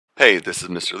Hey, this is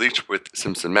Mr. Leach with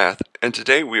Simpson Math, and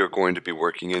today we are going to be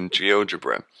working in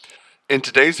Geogebra. In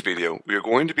today's video, we are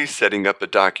going to be setting up a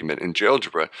document in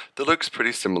Geogebra that looks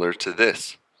pretty similar to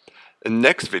this. In the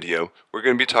next video, we're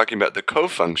going to be talking about the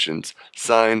cofunctions,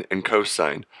 sine and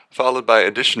cosine, followed by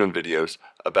additional videos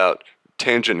about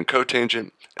tangent and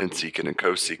cotangent, and secant and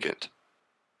cosecant.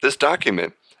 This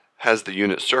document has the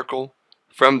unit circle.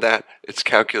 From that, it's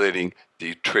calculating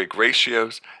the trig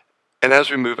ratios, and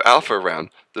as we move alpha around,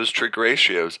 those trig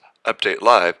ratios update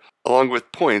live, along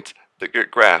with points that get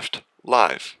graphed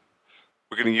live.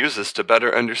 We're going to use this to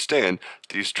better understand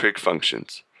these trig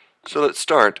functions. So let's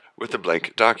start with a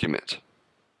blank document.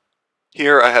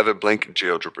 Here I have a blank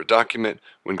GeoGebra document.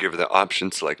 When given the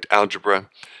option, select Algebra.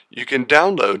 You can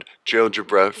download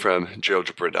GeoGebra from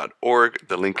geogebra.org.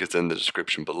 The link is in the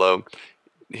description below.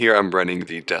 Here I'm running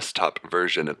the desktop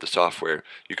version of the software.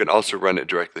 You can also run it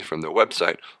directly from the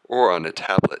website or on a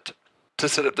tablet. To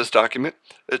set up this document,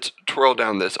 let's twirl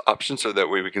down this option so that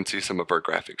way we can see some of our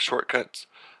graphic shortcuts.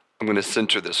 I'm going to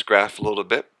center this graph a little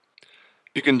bit.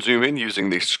 You can zoom in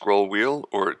using the scroll wheel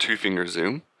or two-finger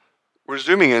zoom. We're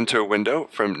zooming into a window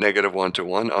from -1 to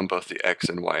 1 on both the X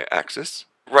and Y axis.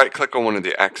 Right-click on one of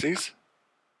the axes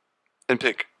and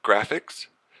pick Graphics.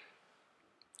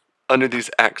 Under these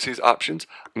axes options,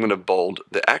 I'm going to bold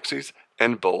the axes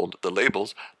and bold the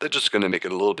labels. That's just going to make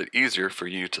it a little bit easier for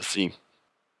you to see.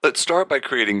 Let's start by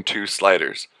creating two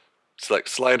sliders. Select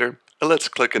Slider, and let's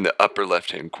click in the upper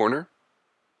left-hand corner.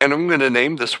 And I'm going to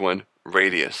name this one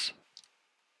Radius.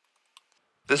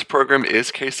 This program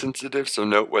is case sensitive, so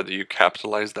note whether you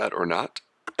capitalize that or not.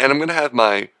 And I'm going to have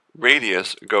my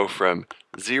radius go from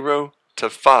 0 to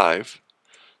 5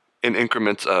 in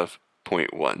increments of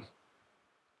 0.1.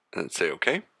 And let's say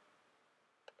OK.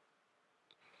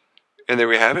 And there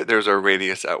we have it. There's our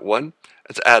radius at 1.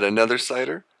 Let's add another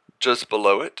slider just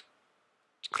below it.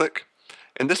 Click.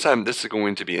 And this time this is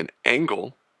going to be an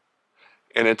angle.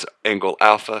 And it's angle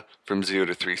alpha from 0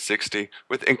 to 360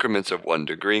 with increments of 1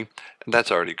 degree. And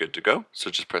that's already good to go.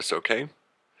 So just press OK.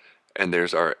 And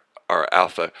there's our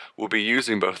alpha. We'll be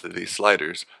using both of these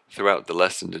sliders throughout the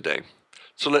lesson today.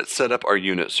 So let's set up our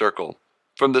unit circle.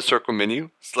 From the circle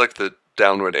menu, select the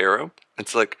downward arrow and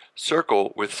select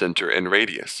circle with center and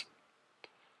radius.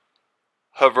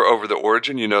 Hover over the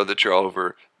origin. You know that you're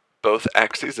over both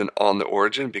axes and on the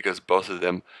origin because both of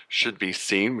them should be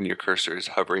seen when your cursor is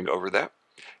hovering over that.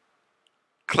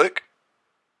 Click.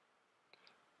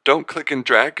 Don't click and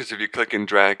drag, because if you click and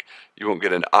drag you won't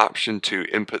get an option to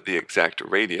input the exact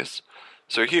radius.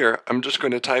 So here I'm just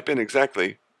going to type in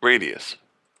exactly radius.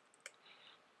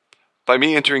 By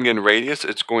me entering in radius,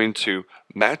 it's going to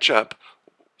match up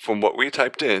from what we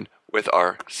typed in with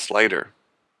our slider.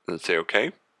 Let's say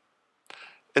OK.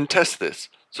 And test this.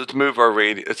 So let's move our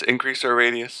radius, let's increase our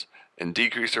radius and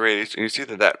decrease our radius, and you see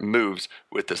that that moves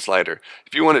with the slider.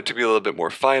 If you want it to be a little bit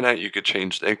more finite, you could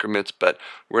change the increments, but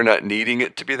we're not needing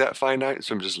it to be that finite,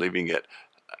 so I'm just leaving it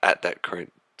at that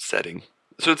current setting.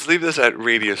 So let's leave this at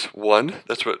radius 1.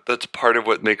 That's part of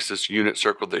what makes this unit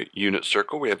circle the unit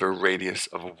circle. We have a radius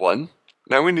of 1.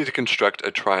 Now we need to construct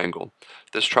a triangle.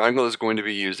 This triangle is going to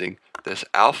be using this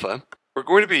alpha. We're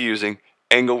going to be using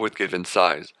angle with given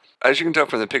size. As you can tell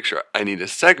from the picture, I need a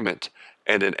segment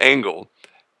and an angle,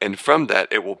 and from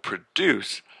that it will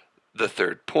produce the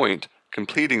third point,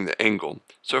 completing the angle.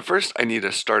 So first I need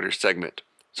a starter segment.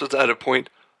 So let's add a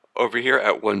point over here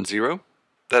at 1, 0.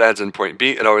 That adds in point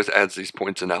B. It always adds these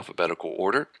points in alphabetical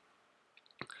order.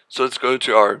 So let's go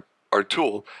to our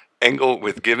tool, angle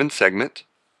with given segment.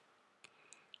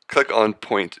 Click on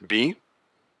point B.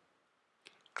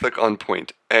 Click on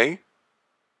point A.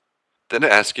 Then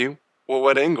it asks you, well,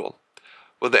 what angle?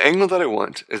 Well, the angle that I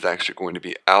want is actually going to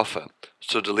be alpha.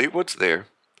 So delete what's there.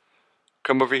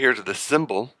 Come over here to the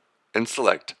symbol and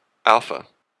select alpha.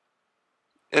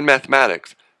 In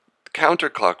mathematics,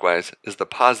 counterclockwise is the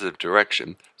positive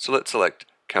direction. So let's select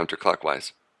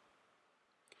counterclockwise.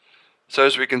 So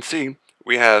as we can see,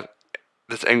 we have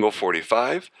this angle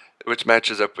 45, which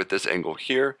matches up with this angle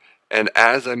here. And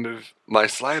as I move my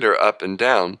slider up and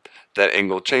down, that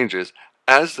angle changes,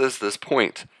 as does this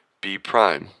point, B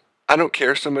prime. I don't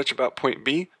care so much about point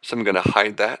B, so I'm going to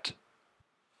hide that.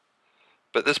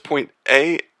 But this point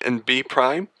A and B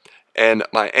prime and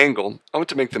my angle, I want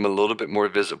to make them a little bit more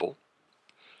visible.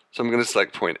 So I'm going to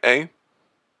select point A.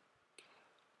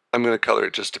 I'm going to color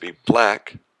it just to be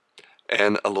black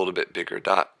and a little bit bigger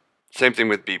dot. Same thing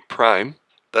with B prime.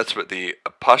 That's what the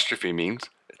apostrophe means.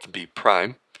 It's B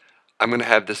prime. I'm going to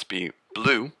have this be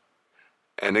blue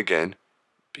and again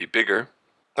be bigger.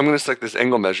 I'm going to select this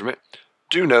angle measurement.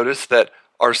 Do notice that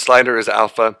our slider is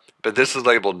alpha, but this is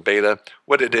labeled beta.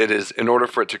 What it did is, in order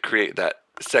for it to create that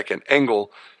second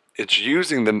angle, it's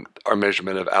using our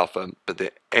measurement of alpha, but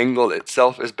the angle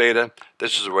itself is beta.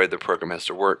 This is the way the program has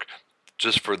to work.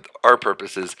 Just for our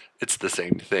purposes, it's the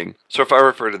same thing. So if I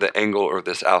refer to the angle or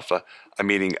this alpha, I'm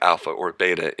meaning alpha or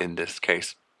beta in this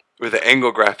case. With the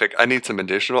angle graphic, I need some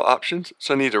additional options,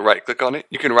 so I need to right-click on it.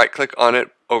 You can right-click on it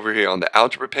over here on the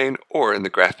Algebra pane or in the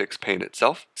Graphics pane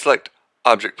itself. Select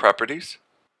Object Properties.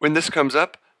 When this comes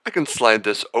up, I can slide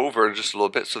this over just a little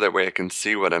bit so that way I can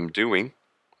see what I'm doing.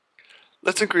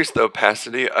 Let's increase the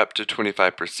opacity up to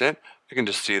 25%. I can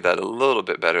just see that a little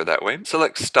bit better that way.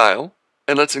 Select Style,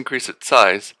 and let's increase its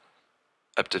size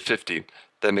up to 50.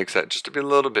 That makes that just to be a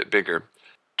little bit bigger.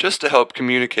 Just to help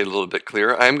communicate a little bit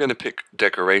clearer, I'm going to pick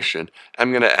Decoration.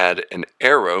 I'm going to add an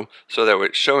arrow so that way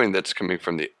it's showing that it's coming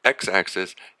from the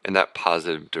x-axis in that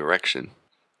positive direction.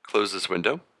 Close this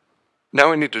window.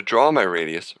 Now I need to draw my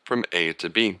radius from A to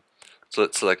B. So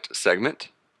let's select Segment.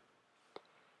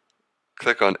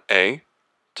 Click on A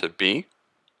to B.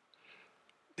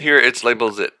 Here it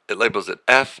labels it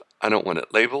F. I don't want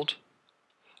it labeled.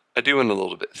 I do want it a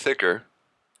little bit thicker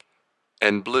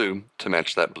and blue to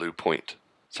match that blue point.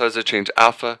 So as I change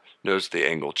alpha, notice the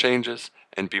angle changes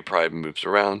and B prime moves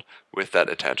around with that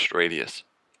attached radius.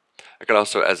 I can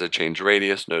also, as I change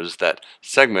radius, notice that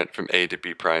segment from A to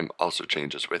B prime also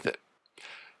changes with it.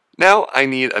 Now I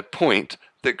need a point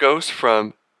that goes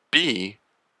from B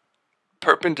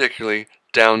perpendicularly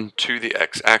down to the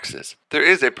x-axis. There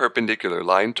is a perpendicular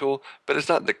line tool, but it's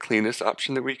not the cleanest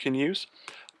option that we can use.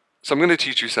 So I'm going to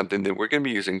teach you something that we're going to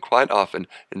be using quite often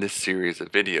in this series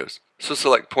of videos. So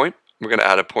select Point. We're going to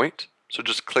add a point. So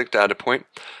just click to add a point.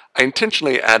 I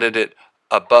intentionally added it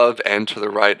above and to the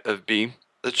right of B.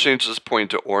 Let's change this point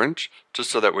to orange,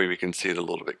 just so that way we can see it a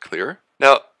little bit clearer.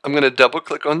 Now I'm going to double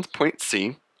click on point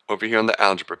C over here on the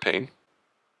Algebra pane.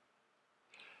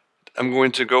 I'm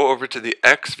going to go over to the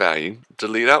X value,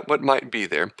 delete out what might be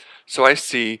there. So I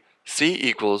see C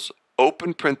equals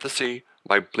open parenthesis,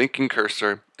 my blinking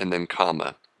cursor, and then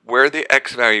comma. Where the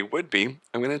X value would be,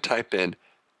 I'm going to type in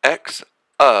X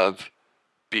of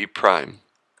B prime.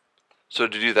 So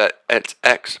to do that, it's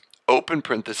X, open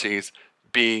parentheses,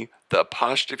 B, the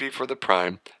apostrophe for the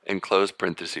prime, and close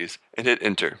parentheses, and hit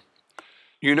enter.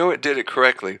 You know it did it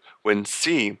correctly when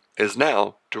C is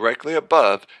now directly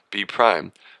above B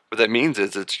prime. What that means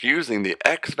is it's using the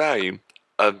X value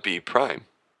of B prime.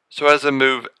 So as I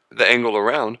move the angle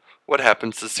around, what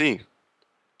happens to C?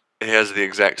 It has the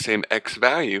exact same X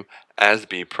value as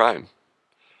B prime.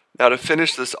 Now to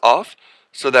finish this off,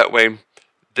 so that way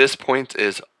this point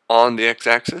is on the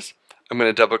x-axis, I'm going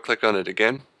to double click on it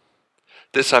again.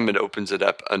 This time it opens it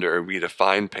up under a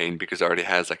redefine pane because it already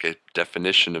has like a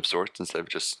definition of sorts instead of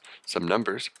just some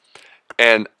numbers.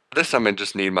 And this time I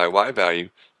just need my y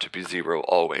value to be 0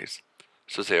 always.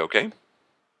 So say OK.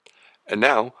 And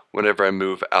now whenever I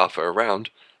move alpha around,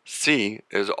 C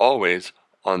is always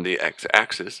on the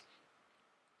x-axis.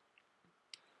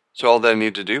 So all that I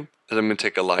need to do is I'm going to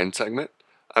take a line segment.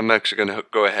 I'm actually going to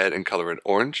go ahead and color it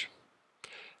orange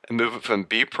and move it from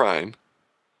B prime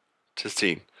to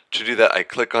C. To do that, I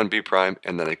click on B prime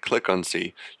and then I click on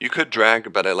C. You could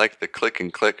drag, but I like the click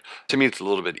and click. To me, it's a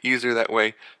little bit easier that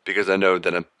way because I know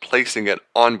that I'm placing it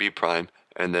on B prime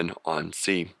and then on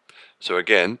C. So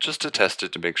again, just to test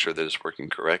it to make sure that it's working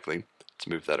correctly, let's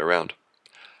move that around.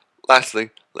 Lastly,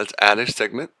 let's add a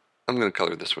segment. I'm going to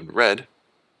color this one red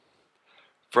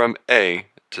from A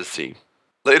to C.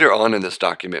 Later on in this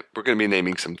document, we're going to be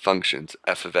naming some functions,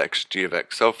 f of x, g of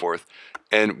x, so forth,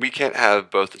 and we can't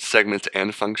have both segments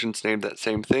and functions named that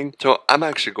same thing, so I'm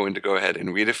actually going to go ahead and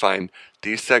redefine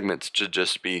these segments to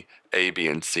just be a, b,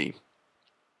 and c.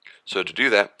 So to do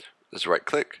that, let's right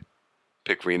click,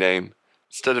 pick rename.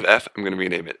 Instead of f, I'm going to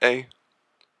rename it a.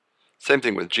 Same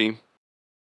thing with g.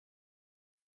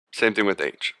 Same thing with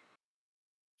h.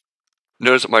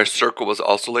 Notice that my circle was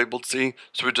also labeled C,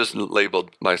 so we just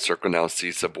labeled my circle now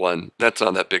C sub 1. That's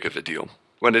not that big of a deal.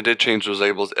 When I did change those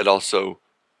labels, it also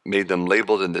made them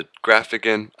labeled in the graph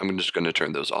again. I'm just going to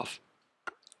turn those off.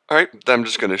 Alright, then I'm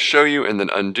just going to show you and then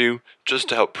undo, just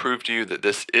to help prove to you that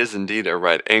this is indeed a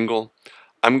right angle.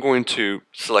 I'm going to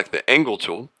select the angle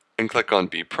tool and click on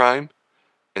B prime,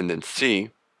 and then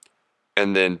C,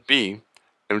 and then B.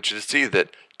 I want you to see that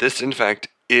this in fact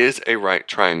is a right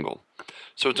triangle.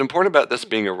 So what's important about this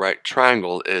being a right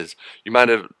triangle is you might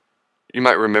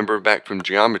remember back from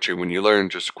geometry when you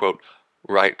learned just quote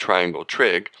right triangle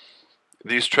trig.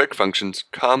 These trig functions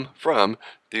come from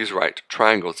these right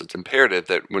triangles. It's imperative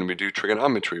that when we do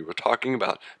trigonometry, we're talking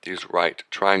about these right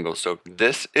triangles. So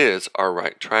this is our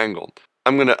right triangle.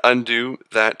 I'm going to undo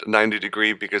that 90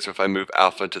 degree because if I move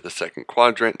alpha to the second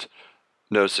quadrant,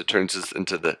 notice it turns us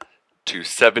into the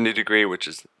 270 degree, which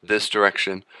is this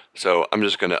direction. So I'm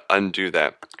just going to undo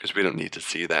that because we don't need to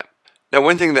see that. Now,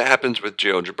 one thing that happens with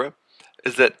GeoGebra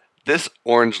is that this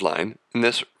orange line and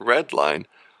this red line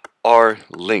are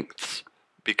lengths.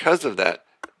 Because of that,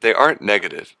 they aren't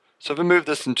negative. So if I move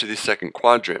this into the second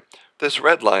quadrant, this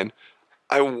red line,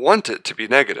 I want it to be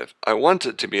negative. I want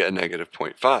it to be a negative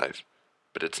 0.5.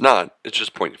 But it's not, it's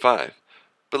just 0.5.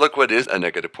 But look what is a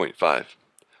negative 0.5.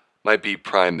 My b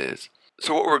prime is.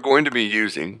 So what we're going to be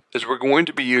using is we're going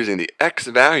to be using the x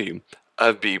value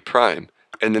of b prime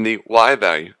and then the y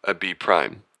value of b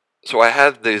prime. So I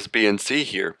have these b and c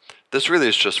here. This really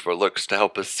is just for looks to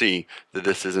help us see that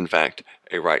this is in fact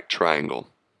a right triangle.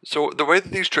 So the way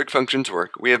that these trig functions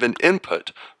work, we have an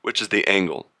input, which is the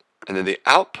angle, and then the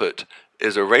output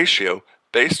is a ratio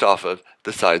based off of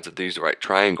the sides of these right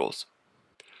triangles.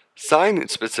 Sine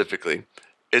specifically,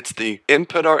 it's the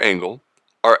input our angle,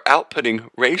 our outputting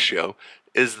ratio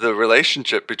is the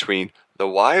relationship between the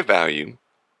y value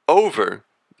over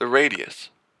the radius.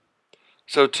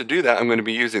 So to do that, I'm going to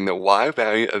be using the y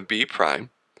value of b prime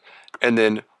and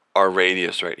then our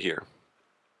radius right here.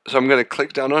 So I'm going to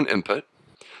click down on input.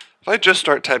 If I just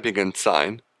start typing in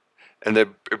sine, and the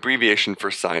abbreviation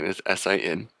for sine is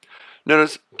SIN,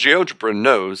 notice GeoGebra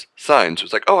knows sine, so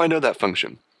it's like, oh, I know that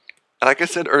function. And like I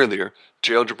said earlier,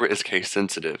 GeoGebra is case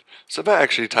sensitive. So if I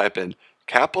actually type in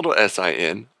capital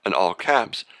SIN in all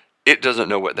caps, it doesn't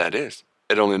know what that is.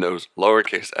 It only knows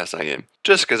lowercase sin.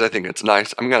 Just because I think it's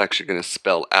nice, I'm actually going to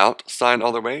spell out sine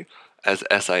all the way as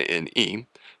SINE.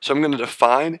 So I'm going to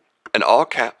define in all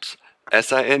caps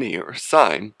SINE or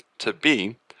sine to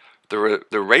be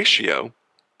the ratio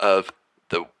of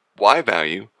the y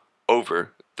value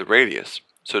over the radius.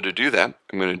 So to do that,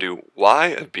 I'm going to do y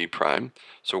of b prime,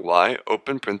 so y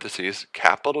open parentheses,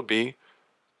 capital B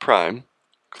prime,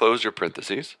 close your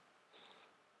parentheses,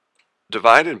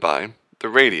 divided by the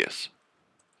radius.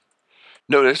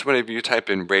 Notice whenever you type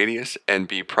in radius and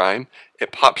b prime,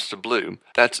 it pops to blue.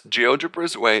 That's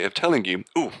GeoGebra's way of telling you,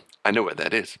 ooh, I know what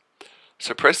that is.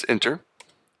 So press enter.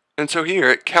 And so here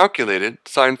it calculated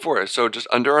sine for us. So just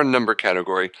under our number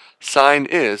category, sine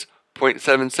is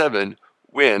 0.77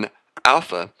 when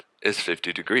alpha is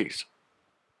 50 degrees.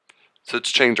 So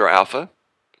let's change our alpha.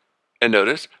 And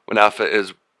notice when alpha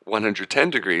is 110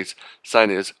 degrees,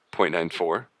 sine is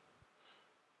 0.94.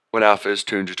 When alpha is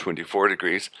 224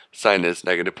 degrees, sine is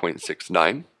negative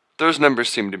 0.69. Those numbers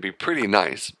seem to be pretty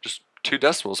nice, just 2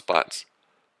 decimal spots.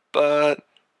 But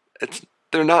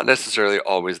they're not necessarily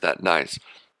always that nice.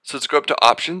 So let's go up to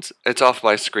options. It's off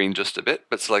my screen just a bit,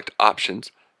 but select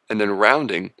options and then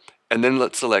rounding, and then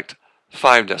let's select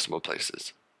 5 decimal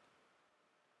places.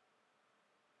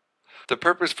 The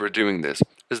purpose for doing this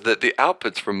is that the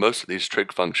outputs for most of these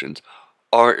trig functions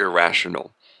are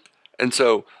irrational. And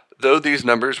so though these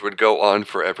numbers would go on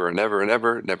forever and ever and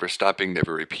ever, never stopping,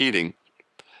 never repeating,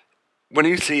 when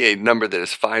you see a number that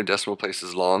is 5 decimal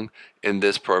places long in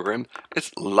this program,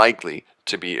 it's likely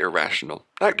to be irrational.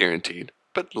 Not guaranteed,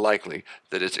 but likely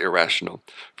that it's irrational.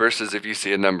 Versus if you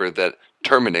see a number that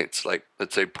terminates, like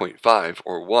let's say 0.5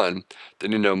 or 1,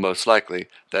 then you know most likely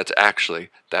that's actually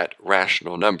that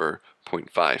rational number,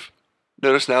 0.5.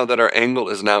 Notice now that our angle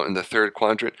is now in the third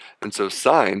quadrant, and so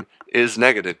sine is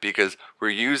negative because we're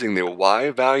using the y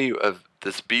value of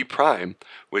this b prime,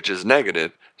 which is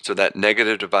negative, so that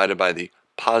negative divided by the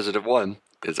positive 1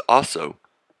 is also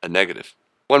a negative.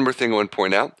 One more thing I want to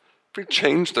point out, if we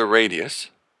change the radius,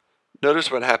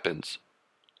 notice what happens.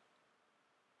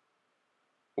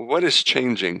 What is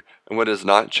changing and what is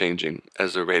not changing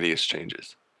as the radius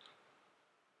changes?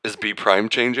 Is b prime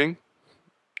changing?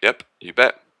 Yep, you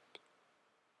bet.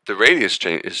 The radius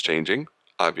is changing,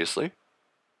 obviously.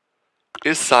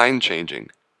 Is sine changing?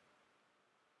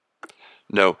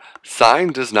 No,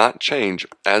 sine does not change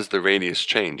as the radius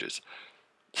changes.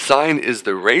 Sine is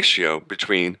the ratio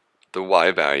between the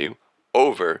y value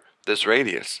over this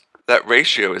radius. That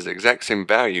ratio is the exact same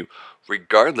value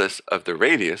regardless of the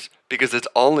radius because it's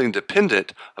only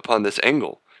dependent upon this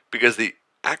angle because the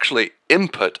actually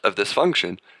input of this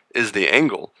function is the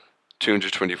angle,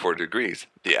 224 degrees.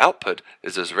 The output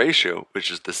is this ratio,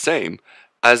 which is the same.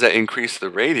 As I increase the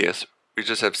radius, we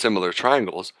just have similar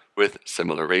triangles with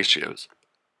similar ratios.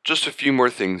 Just a few more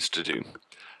things to do.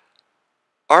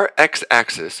 Our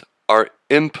x-axis, our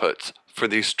inputs for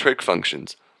these trig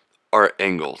functions, are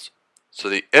angles. So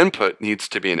the input needs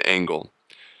to be an angle.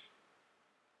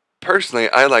 Personally,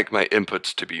 I like my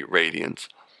inputs to be radians.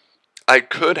 I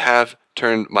could have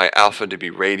turned my alpha to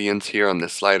be radians here on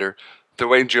this slider, the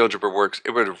way GeoGebra works,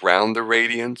 it would round the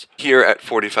radians. Here at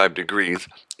 45 degrees,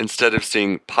 instead of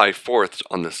seeing pi fourths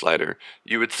on the slider,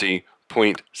 you would see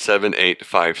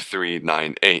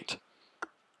 0.785398,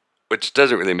 which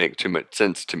doesn't really make too much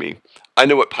sense to me. I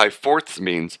know what pi fourths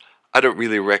means. I don't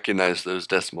really recognize those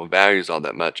decimal values all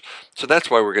that much, so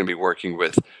that's why we're going to be working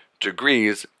with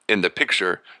degrees in the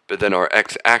picture, but then our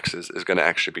x-axis is going to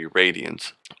actually be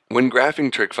radians. When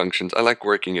graphing trig functions, I like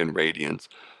working in radians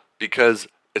because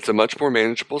it's a much more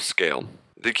manageable scale.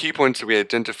 The key points that we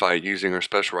identify using our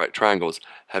special right triangles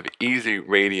have easy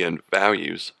radian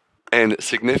values, and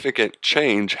significant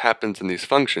change happens in these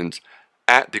functions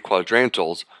at the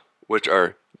quadrantals, which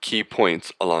are key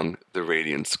points along the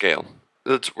radian scale.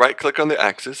 Let's right-click on the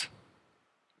axis,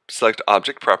 select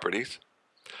Object Properties.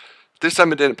 This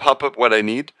time it didn't pop up what I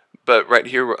need, but right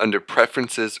here we're under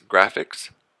Preferences, Graphics.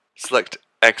 Select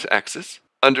X-axis.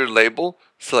 Under Label,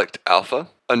 select Alpha.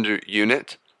 Under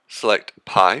Unit, select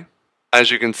Pi.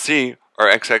 As you can see, our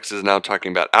X-axis is now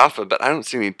talking about alpha, but I don't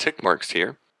see any tick marks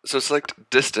here. So select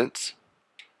Distance,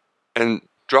 and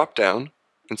drop down,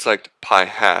 and select Pi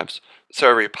halves. So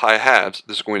every pi halves,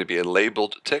 this is going to be a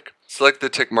labeled tick. Select the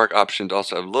tick mark option to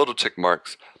also have little tick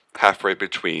marks halfway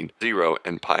between 0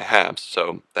 and pi halves,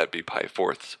 so that'd be pi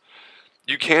fourths.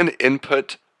 You can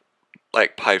input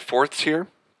like pi fourths here,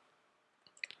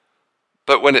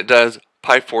 but when it does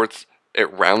pi fourths,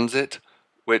 it rounds it,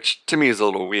 which to me is a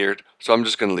little weird, so I'm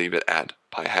just going to leave it at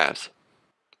pi halves.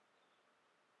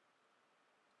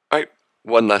 Alright,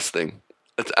 one last thing.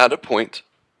 Let's add a point.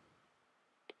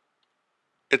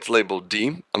 It's labeled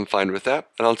D, I'm fine with that,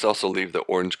 and let's also leave the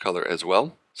orange color as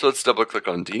well. So let's double click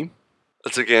on D.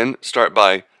 Let's again start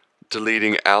by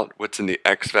deleting out what's in the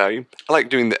X value. I like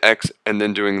doing the X and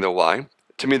then doing the Y.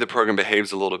 To me the program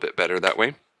behaves a little bit better that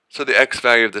way. So the X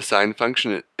value of the sine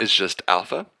function is just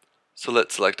alpha. So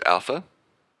let's select alpha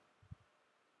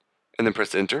and then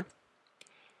press enter.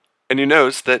 And you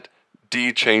notice that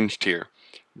D changed here.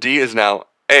 D is now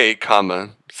a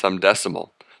comma some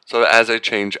decimal. So as I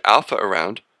change alpha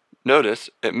around, notice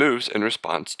it moves in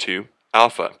response to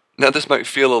alpha. Now this might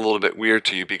feel a little bit weird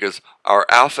to you because our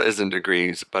alpha is in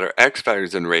degrees, but our x value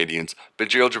is in radians, but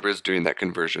GeoGebra is doing that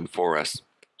conversion for us.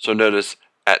 So notice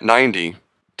at 90,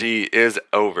 D is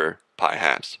over pi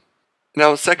halves.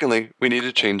 Now secondly, we need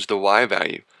to change the y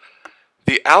value.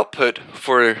 The output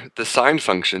for the sine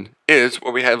function is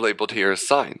what we have labeled here as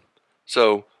sine.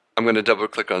 So I'm going to double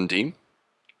click on D.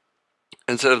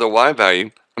 Instead of the y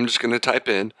value, I'm just going to type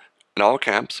in all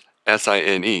caps,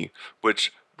 SINE,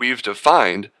 which we've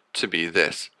defined to be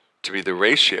this, to be the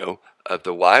ratio of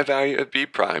the y value of b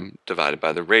prime divided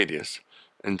by the radius,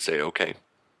 and say OK.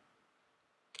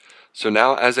 So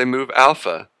now as I move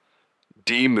alpha,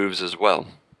 D moves as well.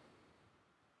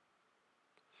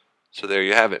 So there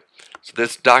you have it. So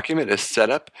this document is set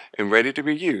up and ready to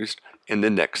be used in the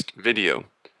next video.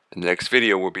 In the next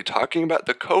video, we'll be talking about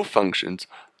the cofunctions,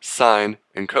 sine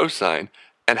and cosine,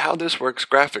 and how this works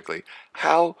graphically.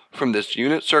 How, from this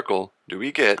unit circle, do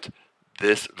we get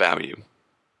this value?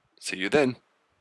 See you then.